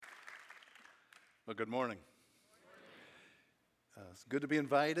Well, good morning. It's good to be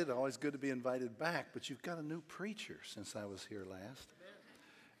invited, always good to be invited back, but you've got a new preacher since I was here last.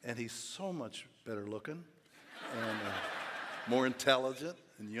 And he's so much better looking and more intelligent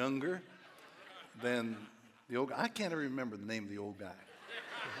and younger than the old guy. I can't even remember the name of the old guy.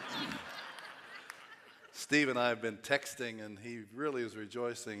 Steve and I have been texting, and he really is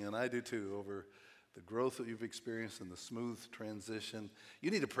rejoicing, and I do too, over the growth that you've experienced and the smooth transition.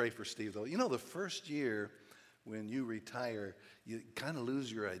 You need to pray for Steve, though. You know, the first year when you retire, you kind of lose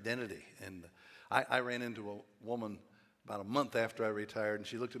your identity. And I ran into a woman about a month after I retired, and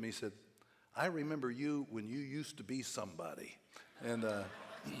she looked at me and said, "I remember you when you used to be somebody." And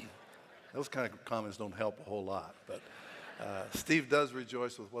those kind of comments don't help a whole lot. But Steve does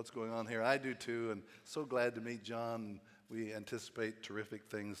rejoice with what's going on here. I do too, and so glad to meet John. We anticipate terrific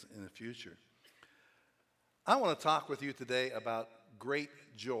things in the future. I want to talk with you today about great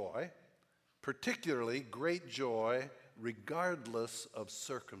joy, particularly great joy regardless of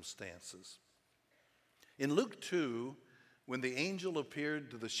circumstances. In Luke 2, when the angel appeared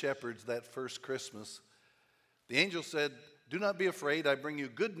to the shepherds that first Christmas, the angel said, "Do not be afraid, I bring you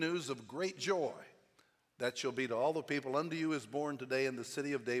good news of great joy. That shall be to all the people. Unto you is born today in the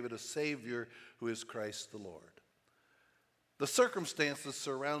city of David a Savior who is Christ the Lord." The circumstances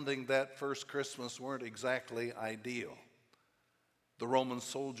surrounding that first Christmas weren't exactly ideal. The Roman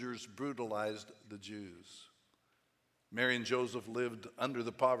soldiers brutalized the Jews. Mary and Joseph lived under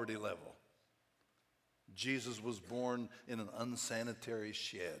the poverty level. Jesus was born in an unsanitary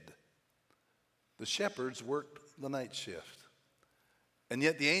shed. The shepherds worked the night shift. And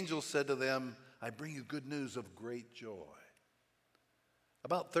yet the angel said to them, "I bring you good news of great joy."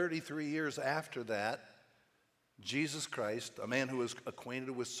 About 33 years after that, Jesus Christ, a man who was acquainted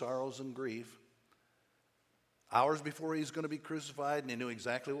with sorrows and grief, hours before he's going to be crucified, and he knew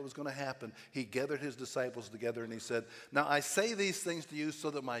exactly what was going to happen, he gathered his disciples together and he said, "Now I say these things to you so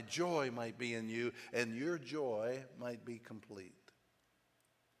that my joy might be in you and your joy might be complete."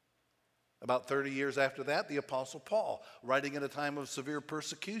 About 30 years after that, the Apostle Paul, writing at a time of severe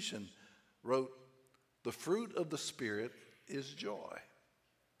persecution, wrote, "The fruit of the Spirit is joy."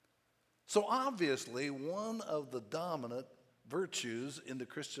 So obviously, one of the dominant virtues in the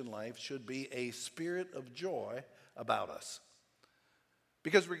Christian life should be a spirit of joy about us.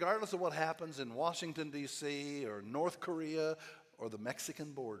 Because regardless of what happens in Washington, D.C., or North Korea, or the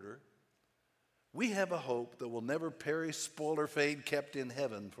Mexican border, we have a hope that will never perish, spoil, or fade, kept in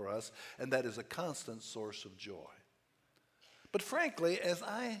heaven for us, and that is a constant source of joy. But frankly, as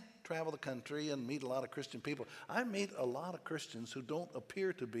I travel the country and meet a lot of Christian people, I meet a lot of Christians who don't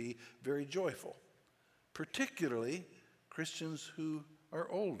appear to be very joyful, particularly Christians who are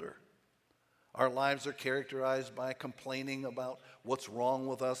older. Our lives are characterized by complaining about what's wrong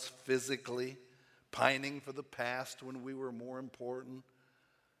with us physically, pining for the past when we were more important,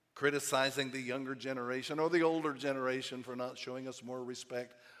 criticizing the younger generation or the older generation for not showing us more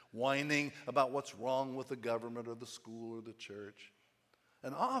respect, whining about what's wrong with the government or the school or the church.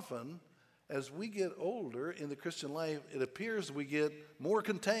 And often, as we get older in the Christian life, it appears we get more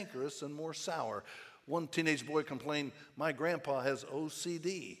cantankerous and more sour. One teenage boy complained, "My grandpa has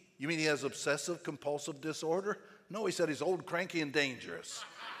OCD. You mean he has obsessive compulsive disorder?" "No," he said, "he's old, cranky, and dangerous."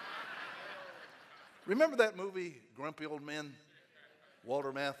 Remember that movie, Grumpy Old Men?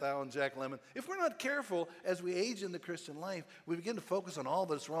 Walter Matthau and Jack Lemmon. If we're not careful as we age in the Christian life, we begin to focus on all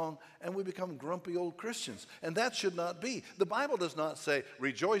that's wrong and we become grumpy old Christians. And that should not be. The Bible does not say,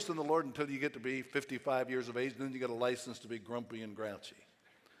 rejoice in the Lord until you get to be 55 years of age, and then you get a license to be grumpy and grouchy.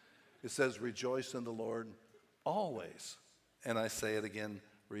 It says, rejoice in the Lord always. And I say it again,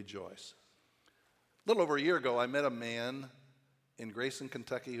 rejoice. A little over a year ago, I met a man in Grayson,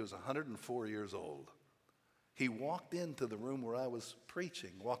 Kentucky, who was 104 years old. He walked into the room where I was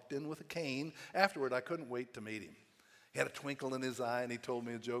preaching, walked in with a cane. Afterward, I couldn't wait to meet him. He had a twinkle in his eye, and he told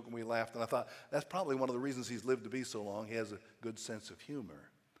me a joke, and we laughed. And I thought, that's probably one of the reasons he's lived to be so long. He has a good sense of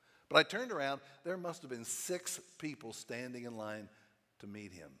humor. But I turned around. There must have been 6 people standing in line to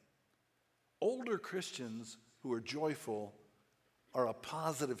meet him. Older Christians who are joyful are a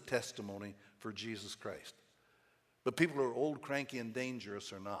positive testimony for Jesus Christ. But people who are old, cranky, and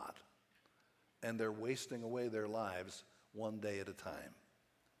dangerous are not. And they're wasting away their lives one day at a time.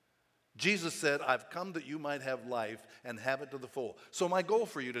 Jesus said, "I've come that you might have life and have it to the full." So my goal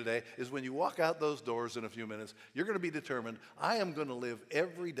for you today is when you walk out those doors in a few minutes, you're going to be determined, I am going to live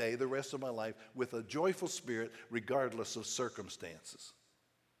every day the rest of my life with a joyful spirit regardless of circumstances.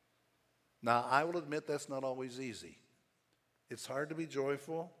 Now, I will admit that's not always easy. It's hard to be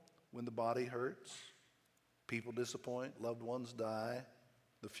joyful when the body hurts, people disappoint, loved ones die,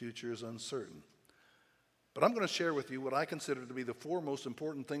 the future is uncertain. But I'm going to share with you what I consider to be the four most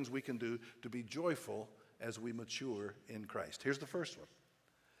important things we can do to be joyful as we mature in Christ. Here's the first one.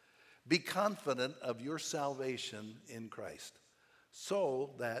 Be confident of your salvation in Christ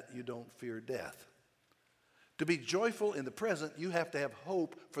so that you don't fear death. To be joyful in the present, you have to have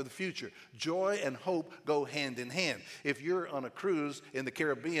hope for the future. Joy and hope go hand in hand. If you're on a cruise in the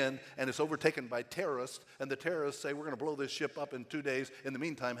Caribbean and it's overtaken by terrorists, and the terrorists say, we're going to blow this ship up in 2 days, in the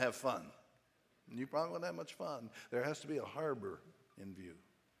meantime, have fun. And you probably won't have much fun. There has to be a harbor in view.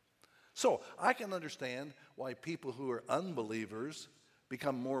 So I can understand why people who are unbelievers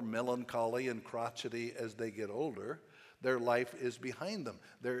become more melancholy and crotchety as they get older. Their life is behind them.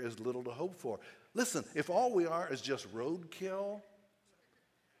 There is little to hope for. Listen, if all we are is just roadkill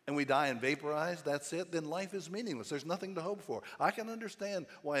and we die and vaporize, that's it, then life is meaningless. There's nothing to hope for. I can understand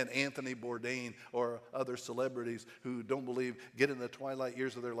why an Anthony Bourdain or other celebrities who don't believe get in the twilight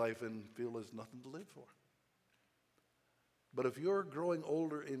years of their life and feel there's nothing to live for. But if you're growing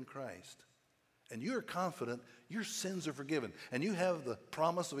older in Christ and you're confident your sins are forgiven and you have the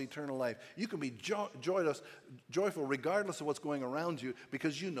promise of eternal life, you can be joyful regardless of what's going around you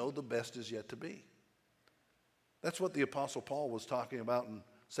because you know the best is yet to be. That's what the Apostle Paul was talking about in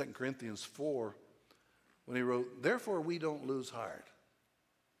 2 Corinthians 4 when he wrote, therefore we don't lose heart.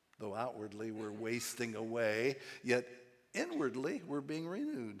 Though outwardly we're wasting away, yet inwardly we're being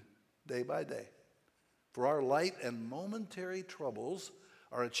renewed day by day. For our light and momentary troubles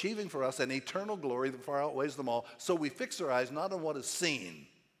are achieving for us an eternal glory that far outweighs them all. So we fix our eyes not on what is seen,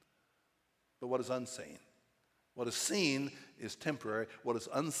 but what is unseen. What is seen is temporary. What is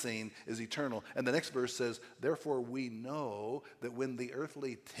unseen is eternal. And the next verse says, therefore we know that when the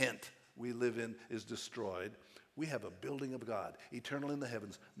earthly tent we live in is destroyed, we have a building of God, eternal in the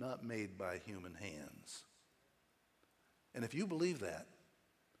heavens, not made by human hands. And if you believe that,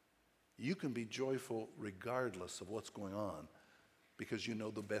 you can be joyful regardless of what's going on because you know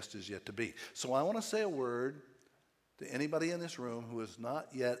the best is yet to be. So I want to say a word to anybody in this room who has not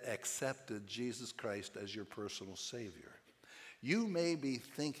yet accepted Jesus Christ as your personal Savior. You may be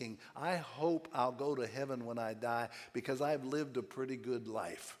thinking, I hope I'll go to heaven when I die because I've lived a pretty good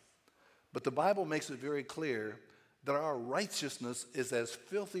life. But the Bible makes it very clear that our righteousness is as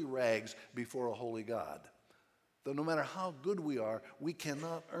filthy rags before a holy God. That no matter how good we are, we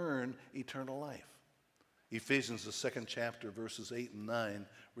cannot earn eternal life. Ephesians, the 2nd chapter, verses 8 and 9,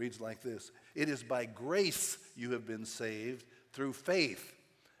 reads like this. It is by grace you have been saved through faith.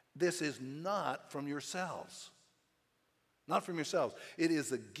 This is not from yourselves. Not from yourselves. It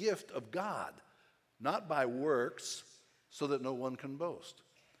is a gift of God, not by works, so that no one can boast.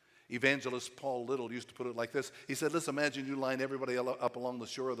 Evangelist Paul Little used to put it like this. He said, let's imagine you line everybody up along the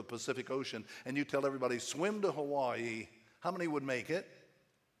shore of the Pacific Ocean and you tell everybody, swim to Hawaii. How many would make it?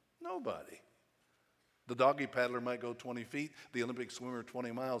 Nobody. The doggy paddler might go 20 feet, the Olympic swimmer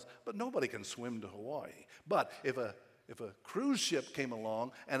 20 miles, but nobody can swim to Hawaii. But if a cruise ship came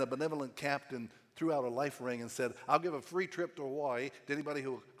along and a benevolent captain threw out a life ring and said, I'll give a free trip to Hawaii to anybody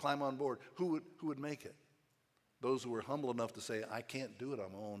who will climb on board, who would make it? Those who were humble enough to say, I can't do it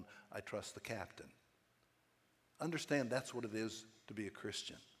on my own, I trust the captain. Understand that's what it is to be a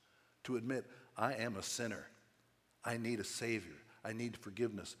Christian. To admit, I am a sinner. I need a Savior. I need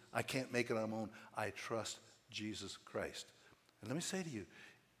forgiveness. I can't make it on my own. I trust Jesus Christ. And let me say to you,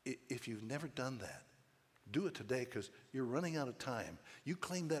 if you've never done that, do it today because you're running out of time. You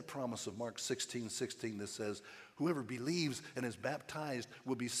claim that promise of Mark 16:16 that says, whoever believes and is baptized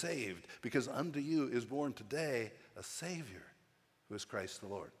will be saved because unto you is born today a Savior who is Christ the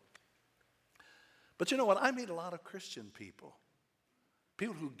Lord. But you know what? I meet a lot of Christian people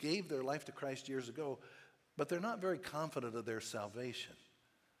who gave their life to Christ years ago, but they're not very confident of their salvation.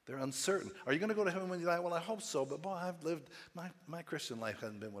 They're uncertain. Are you going to go to heaven when you die? Well, I hope so, but boy, I've lived, my Christian life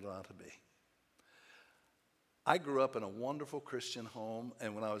hasn't been what it ought to be. I grew up in a wonderful Christian home,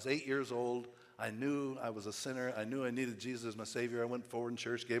 and when I was 8 years old, I knew I was a sinner. I knew I needed Jesus as my Savior. I went forward in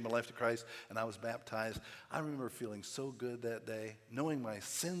church, gave my life to Christ, and I was baptized. I remember feeling so good that day, knowing my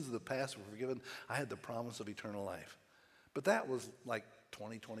sins of the past were forgiven. I had the promise of eternal life. But that was like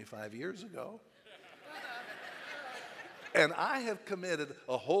 20, 25 years ago. And I have committed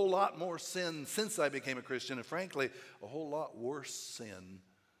a whole lot more sin since I became a Christian, and frankly, a whole lot worse sin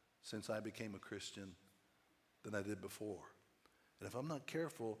since I became a Christian than I did before. And if I'm not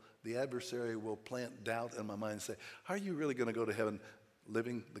careful, the adversary will plant doubt in my mind and say, how are you really going to go to heaven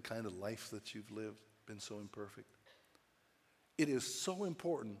living the kind of life that you've lived, been so imperfect? It is so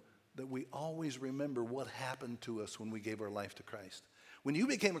important that we always remember what happened to us when we gave our life to Christ. When you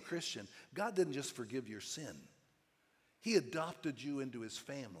became a Christian, God didn't just forgive your sin. He adopted you into his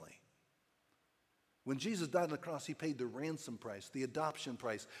family. When Jesus died on the cross, he paid the ransom price, the adoption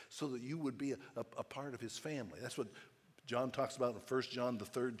price, so that you would be a part of his family. That's what John talks about in 1 John, the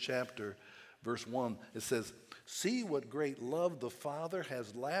 3rd chapter, verse 1. It says, see what great love the Father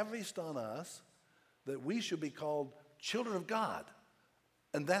has lavished on us, that we should be called children of God.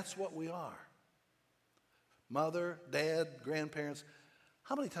 And that's what we are. Mother, dad, grandparents,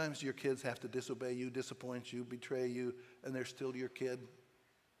 how many times do your kids have to disobey you, disappoint you, betray you, and they're still your kid?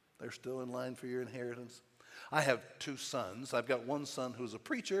 They're still in line for your inheritance. I have 2 sons. I've got one son who's a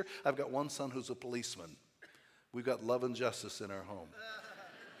preacher. I've got one son who's a policeman. We've got love and justice in our home.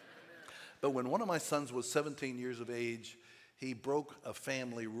 But when one of my sons was 17 years of age, he broke a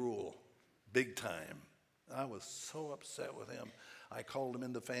family rule, big time. I was so upset with him. I called him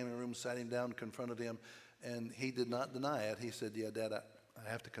in the family room, sat him down, confronted him, and he did not deny it. He said, yeah, Dad, I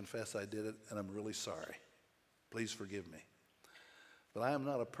have to confess I did it, and I'm really sorry. Please forgive me. But I am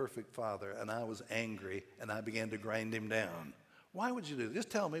not a perfect father, and I was angry, and I began to grind him down. Why would you do that? Just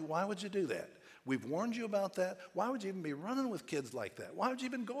tell me, why would you do that? We've warned you about that. Why would you even be running with kids like that? Why would you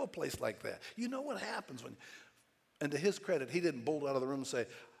even go a place like that? You know what happens when... And to his credit, he didn't bolt out of the room and say,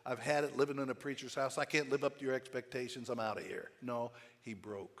 I've had it living in a preacher's house. I can't live up to your expectations. I'm out of here. No, he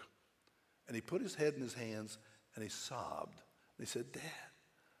broke. And he put his head in his hands, and he sobbed. And he said, Dad,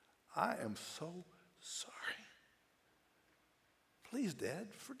 I am so sorry. Please, Dad,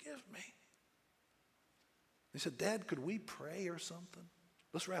 forgive me. He said, Dad, could we pray or something?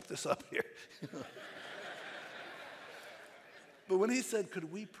 Let's wrap this up here. But when he said, could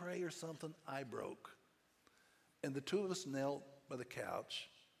we pray or something, I broke. And the 2 of us knelt by the couch,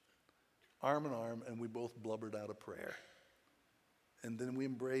 arm in arm, and we both blubbered out a prayer. And then we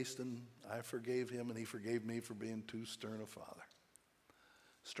embraced, and I forgave him, and he forgave me for being too stern a father.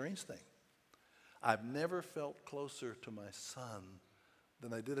 Strange thing. I've never felt closer to my son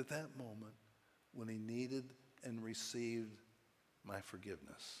than I did at that moment when he needed and received my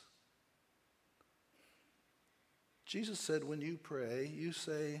forgiveness. Jesus said, when you pray, you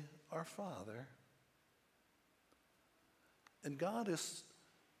say, Our Father. And God is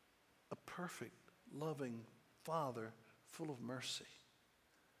a perfect, loving Father full of mercy.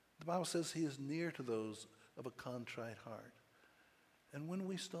 The Bible says he is near to those of a contrite heart. And when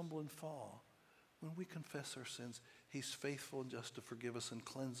we stumble and fall, when we confess our sins, he's faithful and just to forgive us and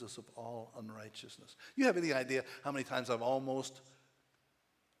cleanse us of all unrighteousness. You have any idea how many times I've almost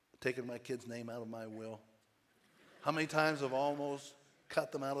taken my kid's name out of my will? How many times I've almost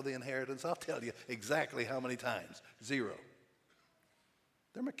cut them out of the inheritance? I'll tell you exactly how many times. 0.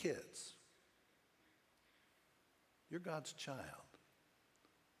 They're my kids. You're God's child.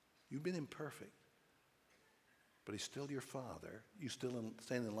 You've been imperfect, but he's still your father. You still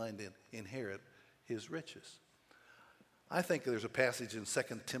stand in line to inherit his riches. I think there's a passage in 2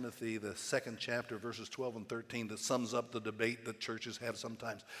 Timothy, the 2nd chapter, verses 12 and 13, that sums up the debate that churches have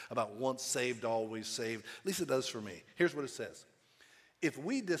sometimes about once saved, always saved. At least it does for me. Here's what it says. If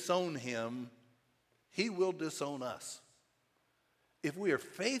we disown him, he will disown us. If we are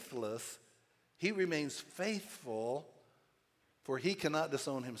faithless, he remains faithful, for he cannot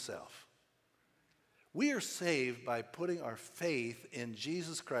disown himself. We are saved by putting our faith in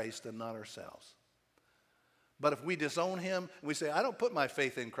Jesus Christ and not ourselves. But if we disown him, and we say, I don't put my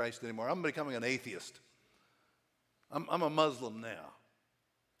faith in Christ anymore, I'm becoming an atheist. I'm a Muslim now.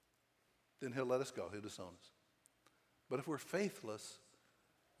 Then he'll let us go. He'll disown us. But if we're faithless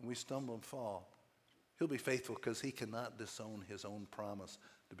and we stumble and fall, he'll be faithful because he cannot disown his own promise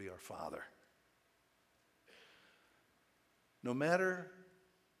to be our Father. No matter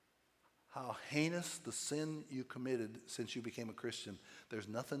how heinous the sin you committed since you became a Christian, there's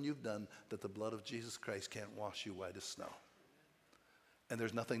nothing you've done that the blood of Jesus Christ can't wash you white as snow. And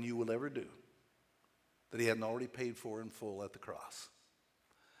there's nothing you will ever do that he hadn't already paid for in full at the cross.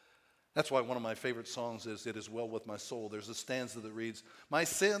 That's why one of my favorite songs is It Is Well With My Soul. There's a stanza that reads, my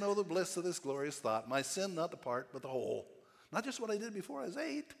sin, oh the bliss of this glorious thought, my sin, not the part, but the whole. Not just what I did before I was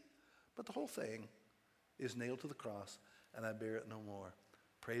 8, but the whole thing is nailed to the cross, and I bear it no more.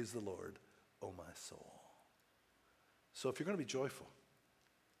 Praise the Lord, O my soul. So if you're going to be joyful,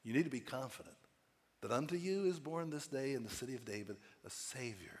 you need to be confident that unto you is born this day in the city of David a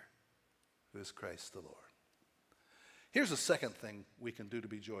Savior who is Christ the Lord. Here's a second thing we can do to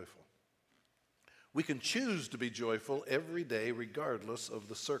be joyful. We can choose to be joyful every day regardless of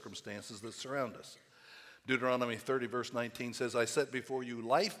the circumstances that surround us. Deuteronomy 30 verse 19 says, I set before you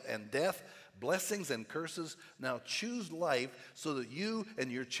life and death, blessings and curses. Now choose life so that you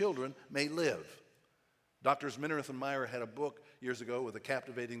and your children may live. Doctors Minirth and Meyer had a book years ago with a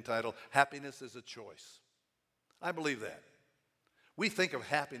captivating title, Happiness is a Choice. I believe that. We think of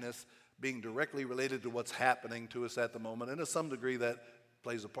happiness being directly related to what's happening to us at the moment. And to some degree that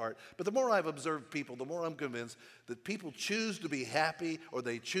plays a part. But the more I've observed people, the more I'm convinced that people choose to be happy or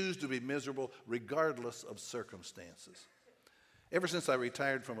they choose to be miserable regardless of circumstances. Ever since I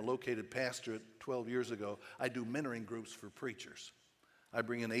retired from a located pastorate 12 years ago, I do mentoring groups for preachers. I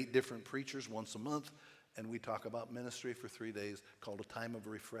bring in 8 different preachers once a month, and we talk about ministry for 3 days called a time of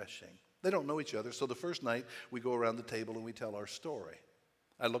refreshing. They don't know each other, so the first night we go around the table and we tell our story.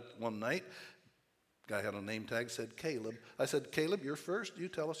 I looked one night, guy had a name tag, said Caleb. I said, Caleb, you're first, you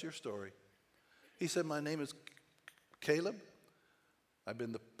tell us your story. He said, my name is Caleb. I've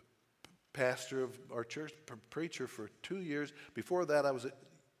been the pastor of our church, preacher for 2 years. Before that, I was a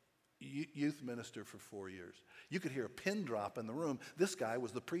youth minister for 4 years. You could hear a pin drop in the room. This guy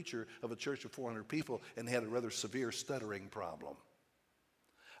was the preacher of a church of 400 people and had a rather severe stuttering problem.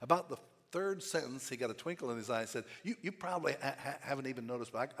 About the third sentence, he got a twinkle in his eye and said, you probably haven't even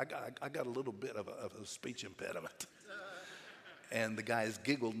noticed, but I got a little bit of a speech impediment. And the guys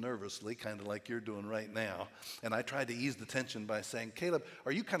giggled nervously, kind of like you're doing right now. And I tried to ease the tension by saying, Caleb,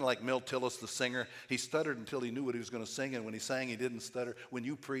 are you kind of like Mel Tillis, the singer? He stuttered until he knew what he was going to sing, and when he sang, he didn't stutter. When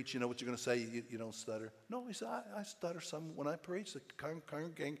you preach, you know what you're going to say, you don't stutter. No, he said, I stutter some when I preach. The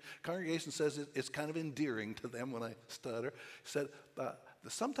congregation says it's kind of endearing to them when I stutter. He said,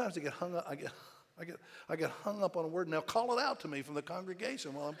 sometimes I get hung up. I get hung up on a word, and they'll call it out to me from the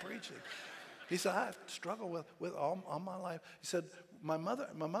congregation while I'm preaching. He said, I've struggled with all my life. He said, my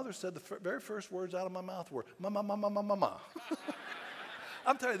mother said the very first words out of my mouth were, mama, mama, mama, mama.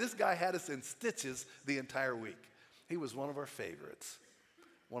 I'm telling you, this guy had us in stitches the entire week. He was one of our favorites.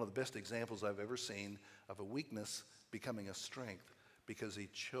 One of the best examples I've ever seen of a weakness becoming a strength because he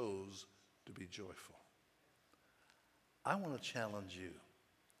chose to be joyful. I want to challenge you.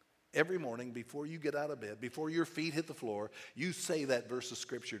 Every morning before you get out of bed, before your feet hit the floor, you say that verse of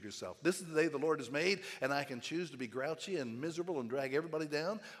Scripture to yourself. This is the day the Lord has made, and I can choose to be grouchy and miserable and drag everybody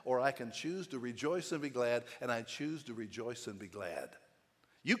down, or I can choose to rejoice and be glad, and I choose to rejoice and be glad.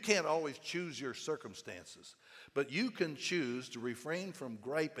 You can't always choose your circumstances, but you can choose to refrain from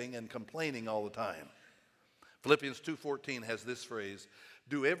griping and complaining all the time. Philippians 2:14 has this phrase,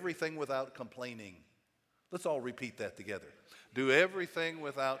 do everything without complaining. Let's all repeat that together. Do everything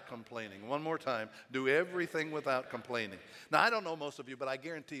without complaining. One more time. Do everything without complaining. Now, I don't know most of you, but I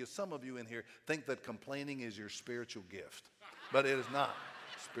guarantee you some of you in here think that complaining is your spiritual gift. But it is not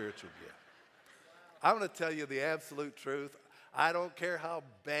a spiritual gift. I'm going to tell you the absolute truth. I don't care how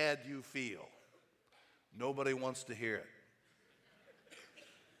bad you feel. Nobody wants to hear it.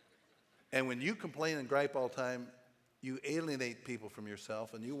 And when you complain and gripe all the time, you alienate people from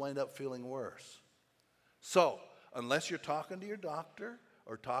yourself and you wind up feeling worse. So, unless you're talking to your doctor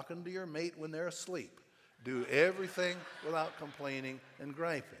or talking to your mate when they're asleep, do everything without complaining and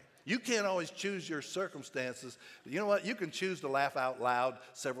griping. You can't always choose your circumstances. You know what? You can choose to laugh out loud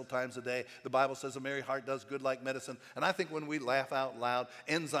several times a day. The Bible says a merry heart does good like medicine. And I think when we laugh out loud,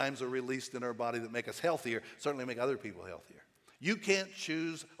 enzymes are released in our body that make us healthier, certainly make other people healthier. You can't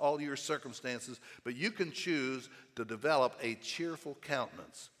choose all your circumstances, but you can choose to develop a cheerful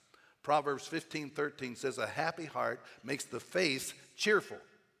countenance. Proverbs 15:13 says, a happy heart makes the face cheerful,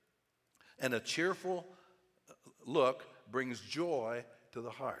 and a cheerful look brings joy to the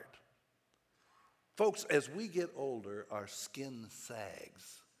heart. Folks, as we get older, our skin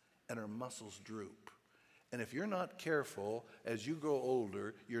sags and our muscles droop. And if you're not careful, as you grow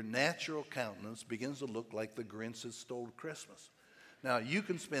older, your natural countenance begins to look like the Grinch that stole Christmas. Now, you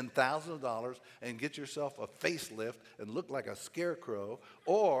can spend thousands of dollars and get yourself a facelift and look like a scarecrow,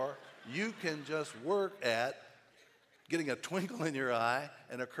 or you can just work at getting a twinkle in your eye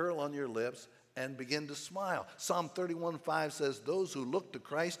and a curl on your lips and begin to smile. Psalm 31:5 says, those who look to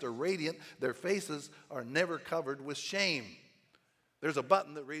Christ are radiant. Their faces are never covered with shame. There's a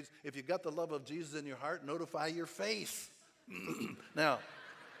button that reads, if you've got the love of Jesus in your heart, notify your face. Now,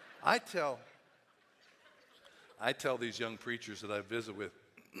 I tell these young preachers that I visit with,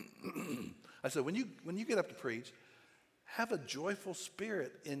 I said, when you get up to preach, have a joyful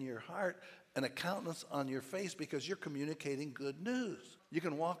spirit in your heart and a countenance on your face because you're communicating good news. You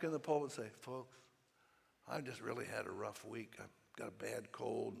can walk in the pulpit and say, folks, I just really had a rough week. I've got a bad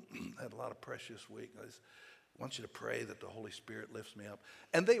cold, had a lot of precious week. I just want you to pray that the Holy Spirit lifts me up.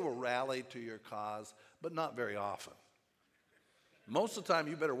 And they will rally to your cause, but not very often. Most of the time,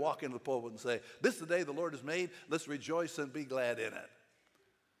 you better walk into the pulpit and say, this is the day the Lord has made. Let's rejoice and be glad in it.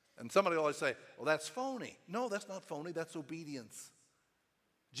 And somebody will always say, well, that's phony. No, that's not phony. That's obedience.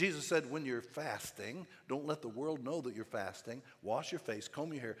 Jesus said, when you're fasting, don't let the world know that you're fasting. Wash your face,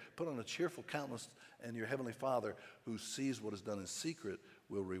 comb your hair, put on a cheerful countenance, and your heavenly Father, who sees what is done in secret,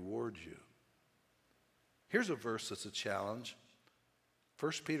 will reward you. Here's a verse that's a challenge.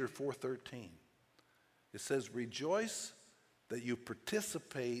 1 Peter 4:13. It says, rejoice that you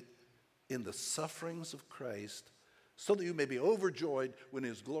participate in the sufferings of Christ, so that you may be overjoyed when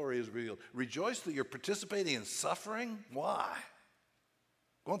his glory is revealed. Rejoice that you're participating in suffering. Why?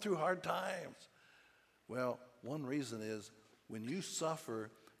 Going through hard times. Well, one reason is when you suffer,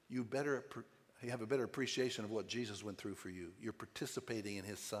 you have a better appreciation of what Jesus went through for you. You're participating in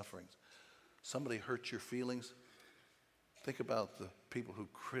his sufferings. Somebody hurt your feelings. Think about the people who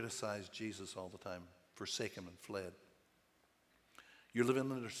criticize Jesus all the time, forsake him and fled. You're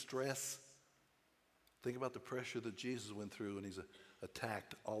living under stress. Think about the pressure that Jesus went through, and he's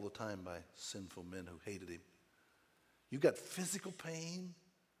attacked all the time by sinful men who hated him. You've got physical pain.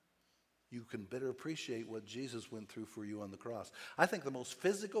 You can better appreciate what Jesus went through for you on the cross. I think the most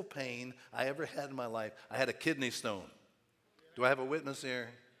physical pain I ever had in my life, I had a kidney stone. Do I have a witness here?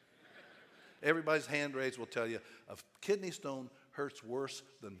 Everybody's hand raised will tell you a kidney stone hurts worse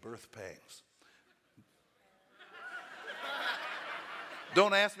than birth pangs.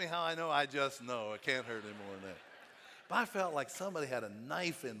 Don't ask me how I know, I just know. It can't hurt any more than that. But I felt like somebody had a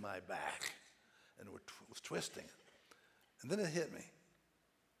knife in my back and was twisting it. And then it hit me.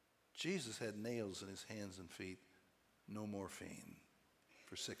 Jesus had nails in his hands and feet, no morphine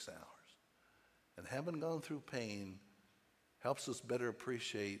for 6 hours. And having gone through pain helps us better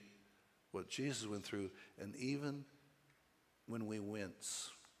appreciate what Jesus went through. And even when we wince,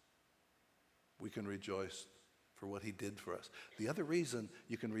 we can rejoice for what he did for us. The other reason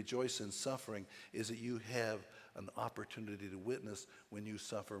you can rejoice in suffering is that you have an opportunity to witness when you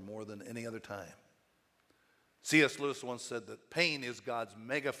suffer more than any other time. C.S. Lewis once said that pain is God's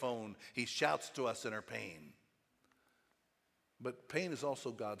megaphone. He shouts to us in our pain. But pain is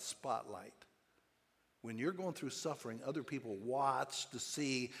also God's spotlight. When you're going through suffering, other people watch to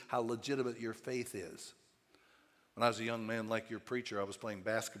see how legitimate your faith is. When I was a young man like your preacher, I was playing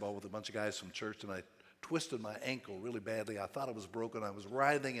basketball with a bunch of guys from church, and I twisted my ankle really badly. I thought it was broken. I was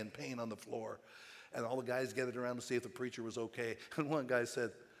writhing in pain on the floor. And all the guys gathered around to see if the preacher was okay. And one guy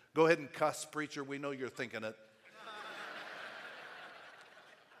said, "Go ahead and cuss, preacher. We know you're thinking it."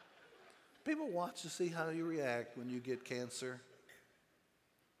 People watch to see how you react when you get cancer.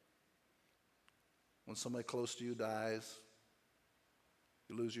 When somebody close to you dies,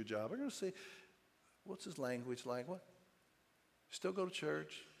 you lose your job. They're going to say, what's his language like? What? Still go to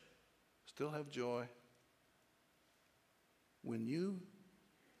church. Still have joy. When you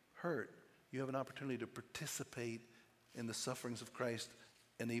hurt, you have an opportunity to participate in the sufferings of Christ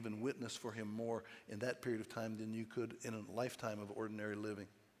and even witness for him more in that period of time than you could in a lifetime of ordinary living.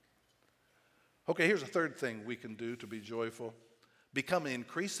 Okay, here's a third thing we can do to be joyful. Become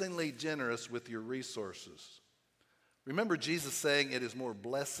increasingly generous with your resources. Remember Jesus saying it is more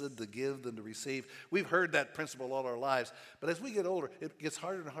blessed to give than to receive. We've heard that principle all our lives, but as we get older, it gets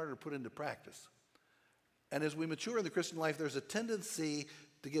harder and harder to put into practice. And as we mature in the Christian life, there's a tendency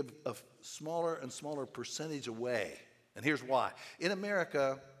to give a smaller and smaller percentage away. And here's why. In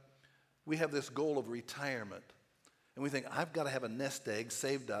America, we have this goal of retirement. And we think, I've got to have a nest egg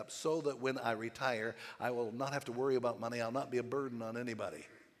saved up so that when I retire, I will not have to worry about money. I'll not be a burden on anybody.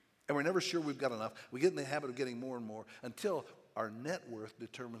 And we're never sure we've got enough. We get in the habit of getting more and more until our net worth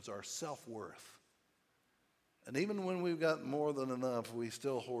determines our self-worth. And even when we've got more than enough, we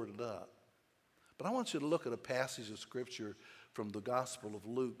still hoard it up. But I want you to look at a passage of Scripture from the Gospel of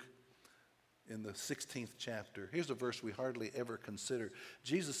Luke in the 16th chapter. Here's a verse we hardly ever consider.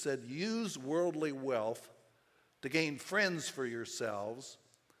 Jesus said, use worldly wealth to gain friends for yourselves,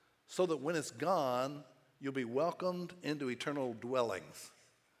 so that when it's gone, you'll be welcomed into eternal dwellings.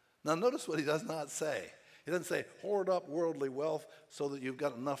 Now notice what he does not say. He doesn't say, hoard up worldly wealth so that you've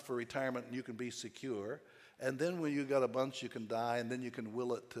got enough for retirement and you can be secure. And then when you've got a bunch, you can die, and then you can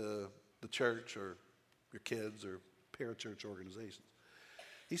will it to the church or your kids or parachurch organizations.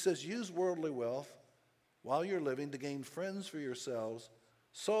 He says, use worldly wealth while you're living to gain friends for yourselves,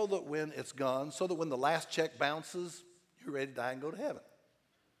 so that when it's gone, so that when the last check bounces, you're ready to die and go to heaven.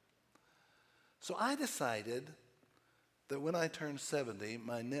 So I decided that when I turned 70,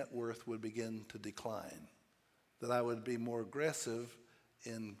 my net worth would begin to decline, that I would be more aggressive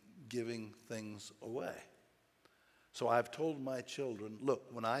in giving things away. So I've told my children, look,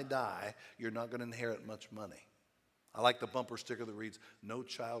 when I die, you're not going to inherit much money. I like the bumper sticker that reads, no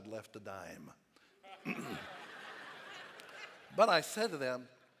child left a dime. But I said to them,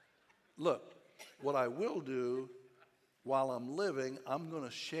 look, what I will do while I'm living, I'm going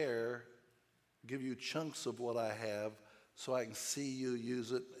to share, give you chunks of what I have so I can see you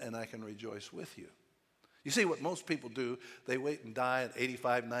use it and I can rejoice with you. You see, what most people do, they wait and die at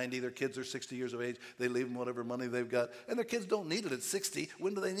 85, 90. Their kids are 60 years of age. They leave them whatever money they've got. And their kids don't need it at 60.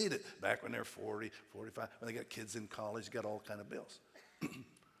 When do they need it? Back when they're 40, 45, when they got kids in college, got all kind of bills.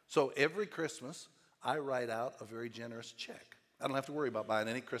 So every Christmas, I write out a very generous check. I don't have to worry about buying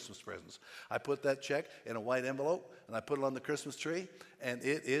any Christmas presents. I put that check in a white envelope, and I put it on the Christmas tree, and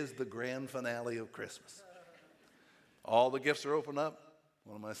it is the grand finale of Christmas. All the gifts are opened up.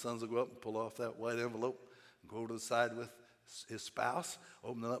 One of my sons will go up and pull off that white envelope, go to the side with his spouse,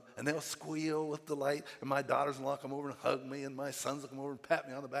 open it up, and they'll squeal with delight. And my daughters-in-law come over and hug me, and my sons will come over and pat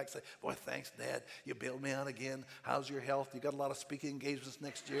me on the back and say, boy, thanks, Dad. You bailed me out again. How's your health? You got a lot of speaking engagements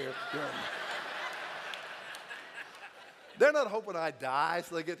next year. They're not hoping I die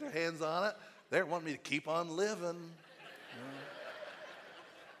so they get their hands on it. They want me to keep on living.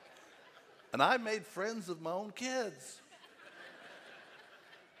 And I made friends of my own kids.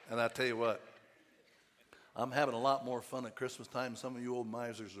 And I tell you what, I'm having a lot more fun at Christmas time. Some of you old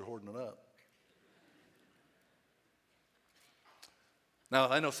misers are hoarding it up. Now,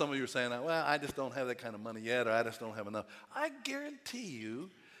 I know some of you are saying, well, I just don't have that kind of money yet, or I just don't have enough. I guarantee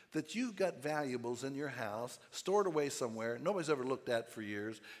you that you've got valuables in your house stored away somewhere nobody's ever looked at for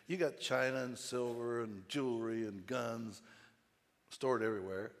years. You got china and silver and jewelry and guns stored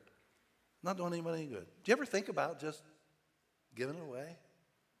everywhere. Not doing anybody any good. Do you ever think about just giving it away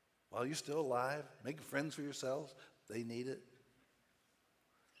while you're still alive, making friends for yourselves? They need it.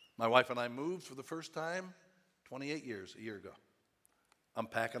 My wife and I moved for the first time 28 years, a year ago. I'm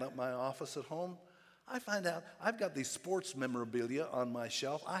packing up my office at home. I find out I've got these sports memorabilia on my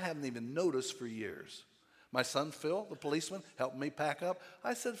shelf I haven't even noticed for years. My son, Phil, the policeman, helped me pack up.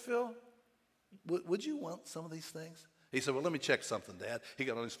 I said, Phil, would you want some of these things? He said, well, let me check something, Dad. He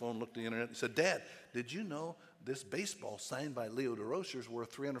got on his phone, looked at the internet. He said, Dad, did you know this baseball signed by Leo DeRocher is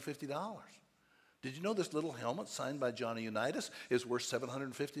worth $350? Did you know this little helmet signed by Johnny Unitas is worth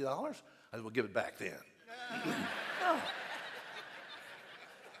 $750? I said, well, give it back then. No.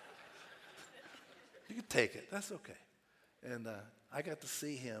 You can take it. That's okay. And I got to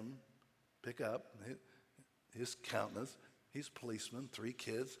see him pick up his countenance. He's a policeman, 3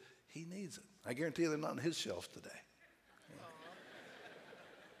 kids. He needs it. I guarantee you they're not on his shelf today.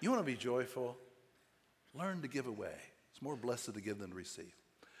 You want to be joyful? Learn to give away. It's more blessed to give than to receive.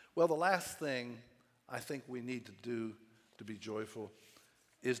 Well, the last thing I think we need to do to be joyful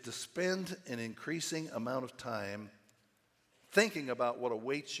is to spend an increasing amount of time thinking about what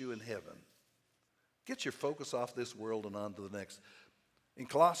awaits you in heaven. Get your focus off this world and on to the next. In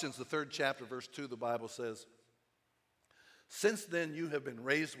Colossians, the 3rd chapter, verse 2, the Bible says, since then you have been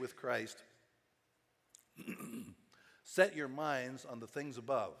raised with Christ. Set your minds on the things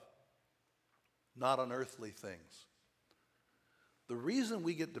above, not on earthly things. The reason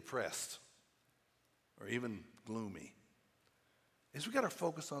we get depressed or even gloomy is we got our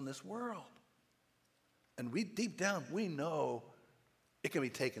focus on this world. And we deep down, we know it can be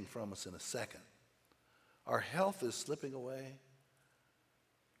taken from us in a second. Our health is slipping away.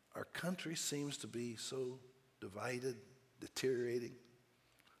 Our country seems to be so divided, deteriorating.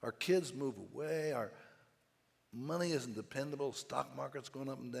 Our kids move away. Our money isn't dependable. Stock market's going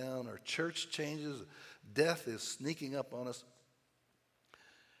up and down. Our church changes. Death is sneaking up on us.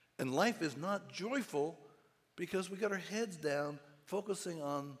 And life is not joyful because we got our heads down focusing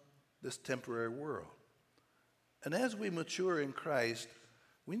on this temporary world. And as we mature in Christ,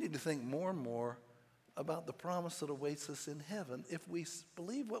 we need to think more and more about the promise that awaits us in heaven if we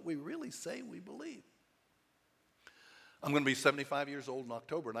believe what we really say we believe. I'm going to be 75 years old in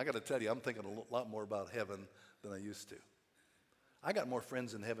October, and I got to tell you, I'm thinking a lot more about heaven than I used to. I got more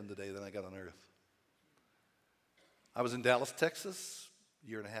friends in heaven today than I got on earth. I was in Dallas, Texas, a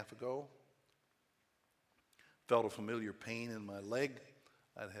year and a half ago. Felt a familiar pain in my leg.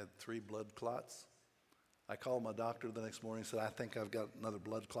 I'd had 3 blood clots. I called my doctor the next morning and said, I think I've got another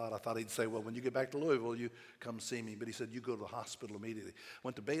blood clot. I thought he'd say, well, when you get back to Louisville, you come see me. But he said, you go to the hospital immediately.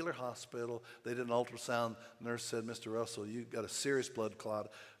 Went to Baylor Hospital. They did an ultrasound. The nurse said, Mr. Russell, you've got a serious blood clot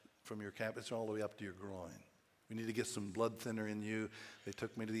from your cap. It's all the way up to your groin. We need to get some blood thinner in you. They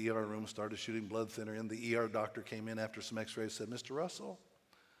took me to the ER room, started shooting blood thinner in. The ER doctor came in after some x-rays and said, Mr. Russell,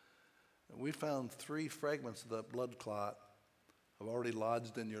 we found 3 fragments of that blood clot have already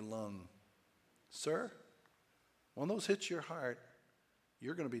lodged in your lung. Sir, when those hit your heart,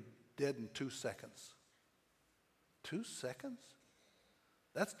 you're going to be dead in 2 seconds. 2 seconds?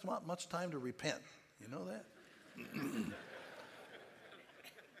 That's not much time to repent. You know that?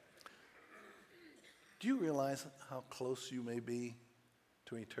 Do you realize how close you may be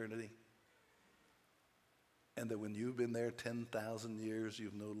to eternity? and that when you've been there 10,000 years,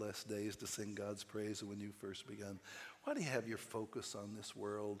 you've no less days to sing God's praise than when you first begun? Why do you have your focus on this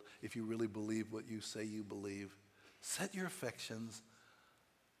world if you really believe what you say you believe? Set your affections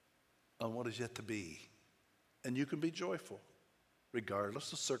on what is yet to be, and you can be joyful,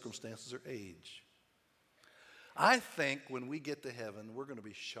 regardless of circumstances or age. I think when we get to heaven, we're going to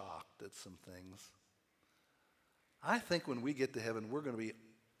be shocked at some things. I think when we get to heaven, we're going to be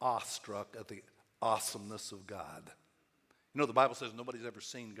awestruck at the awesomeness of God. You know, the Bible says nobody's ever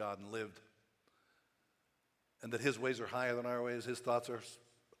seen God and lived, and that his ways are higher than our ways. His thoughts are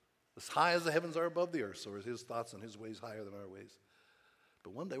as high as the heavens are above the earth, so are his thoughts and his ways higher than our ways.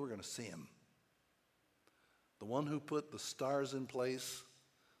 But one day we're going to see him. The one who put the stars in place,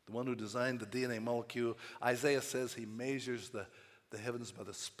 the one who designed the DNA molecule. Isaiah says he measures the heavens by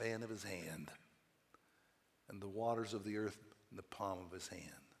the span of his hand, and the waters of the earth in the palm of his hand.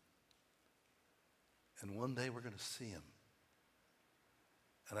 And one day we're going to see him.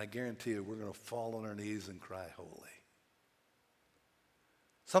 And I guarantee you we're going to fall on our knees and cry holy.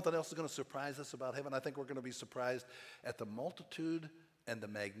 Something else is going to surprise us about heaven. I think we're going to be surprised at the multitude and the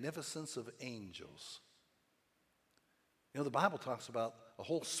magnificence of angels. You know, the Bible talks about a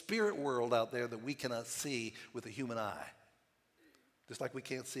whole spirit world out there that we cannot see with the human eye. Just like we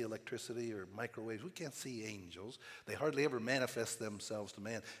can't see electricity or microwaves, we can't see angels. They hardly ever manifest themselves to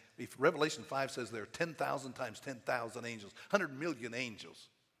man. If Revelation 5 says there are 10,000 times 10,000 angels, 100 million angels.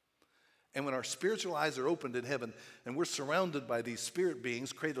 And when our spiritual eyes are opened in heaven and we're surrounded by these spirit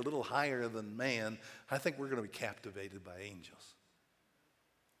beings created a little higher than man, I think we're going to be captivated by angels.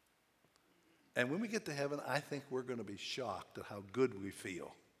 And when we get to heaven, I think we're going to be shocked at how good we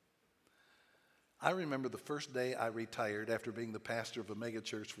feel. I remember the first day I retired after being the pastor of a mega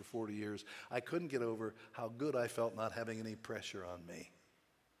church for 40 years. I couldn't get over how good I felt not having any pressure on me.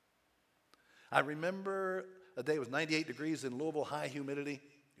 I remember a day it was 98 degrees in Louisville, high humidity,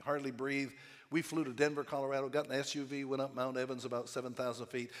 you hardly breathe. We flew to Denver, Colorado, got an SUV, went up Mount Evans about 7,000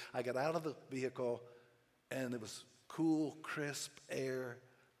 feet. I got out of the vehicle, and it was cool, crisp air,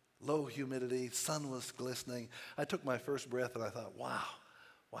 low humidity, sun was glistening. I took my first breath, and I thought, wow,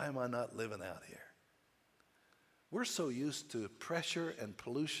 why am I not living out here? We're so used to pressure and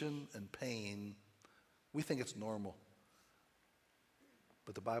pollution and pain, we think it's normal.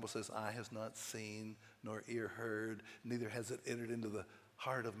 But the Bible says, eye has not seen, nor ear heard, neither has it entered into the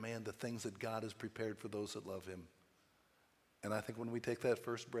heart of man the things that God has prepared for those that love him. And I think when we take that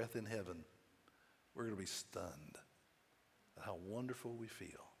first breath in heaven, we're going to be stunned at how wonderful we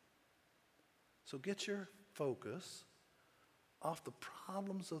feel. So get your focus off the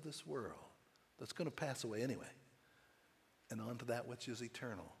problems of this world that's going to pass away anyway, and onto that which is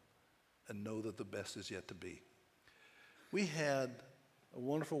eternal, and know that the best is yet to be. We had a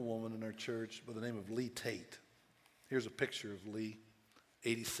wonderful woman in our church by the name of Lee Tate. Here's a picture of Lee,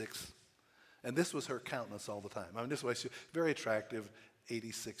 86. And this was her countenance all the time. I mean, this was a very attractive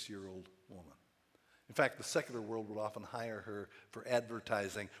 86-year-old woman. In fact, the secular world would often hire her for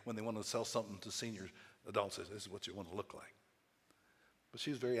advertising when they wanted to sell something to senior adults. This is what you want to look like. But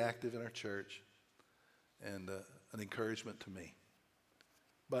she was very active in our church and an encouragement to me.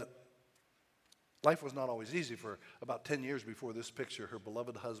 But life was not always easy for her. About 10 years before this picture, her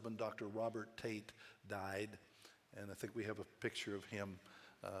beloved husband, Dr. Robert Tate, died. And I think we have a picture of him.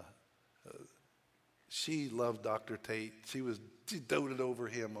 She loved Dr. Tate. She doted over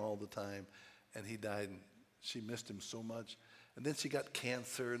him all the time. And he died, and she missed him so much. And then she got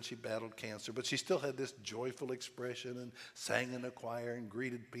cancer, and she battled cancer. But she still had this joyful expression and sang in a choir and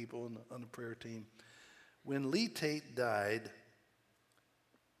greeted people on the prayer team. When Lee Tate died,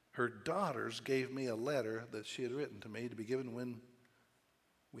 her daughters gave me a letter that she had written to me to be given when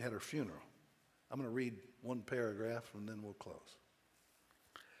we had her funeral. I'm going to read one paragraph, and then we'll close.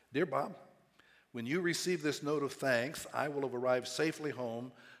 Dear Bob, when you receive this note of thanks, I will have arrived safely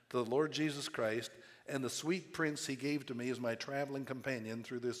home to the Lord Jesus Christ and the sweet prince he gave to me as my traveling companion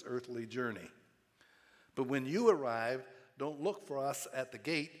through this earthly journey. But when you arrive, don't look for us at the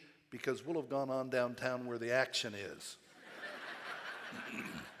gate because we'll have gone on downtown where the action is.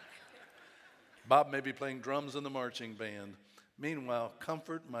 Bob may be playing drums in the marching band. Meanwhile,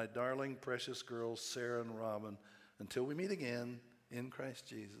 comfort my darling, precious girls, Sarah and Robin, until we meet again in Christ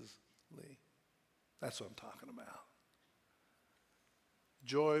Jesus, Lee. That's what I'm talking about.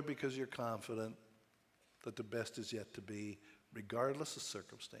 Joy because you're confident that the best is yet to be, regardless of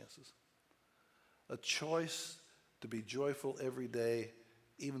circumstances. A choice to be joyful every day,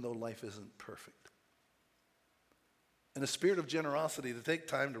 even though life isn't perfect. And a spirit of generosity to take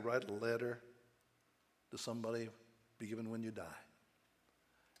time to write a letter to somebody, be given when you die.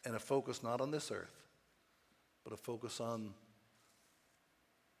 And a focus not on this earth, but a focus on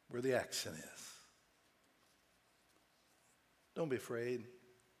where the action is. Don't be afraid.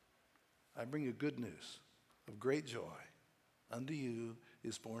 I bring you good news of great joy. Unto you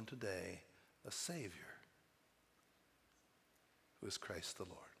is born today a Savior, who is Christ the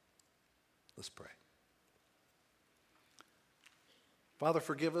Lord. Let's pray. Father,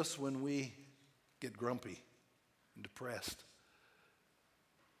 forgive us when we get grumpy and depressed.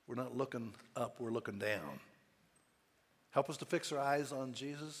 We're not looking up, we're looking down. Help us to fix our eyes on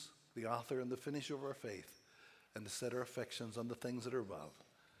Jesus, the author and the finisher of our faith, and to set our affections on the things that are above.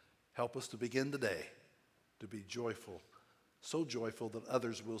 Help us to begin today to be joyful, so joyful that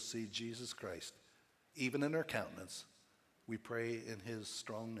others will see Jesus Christ, even in our countenance. We pray in his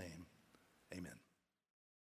strong name. Amen.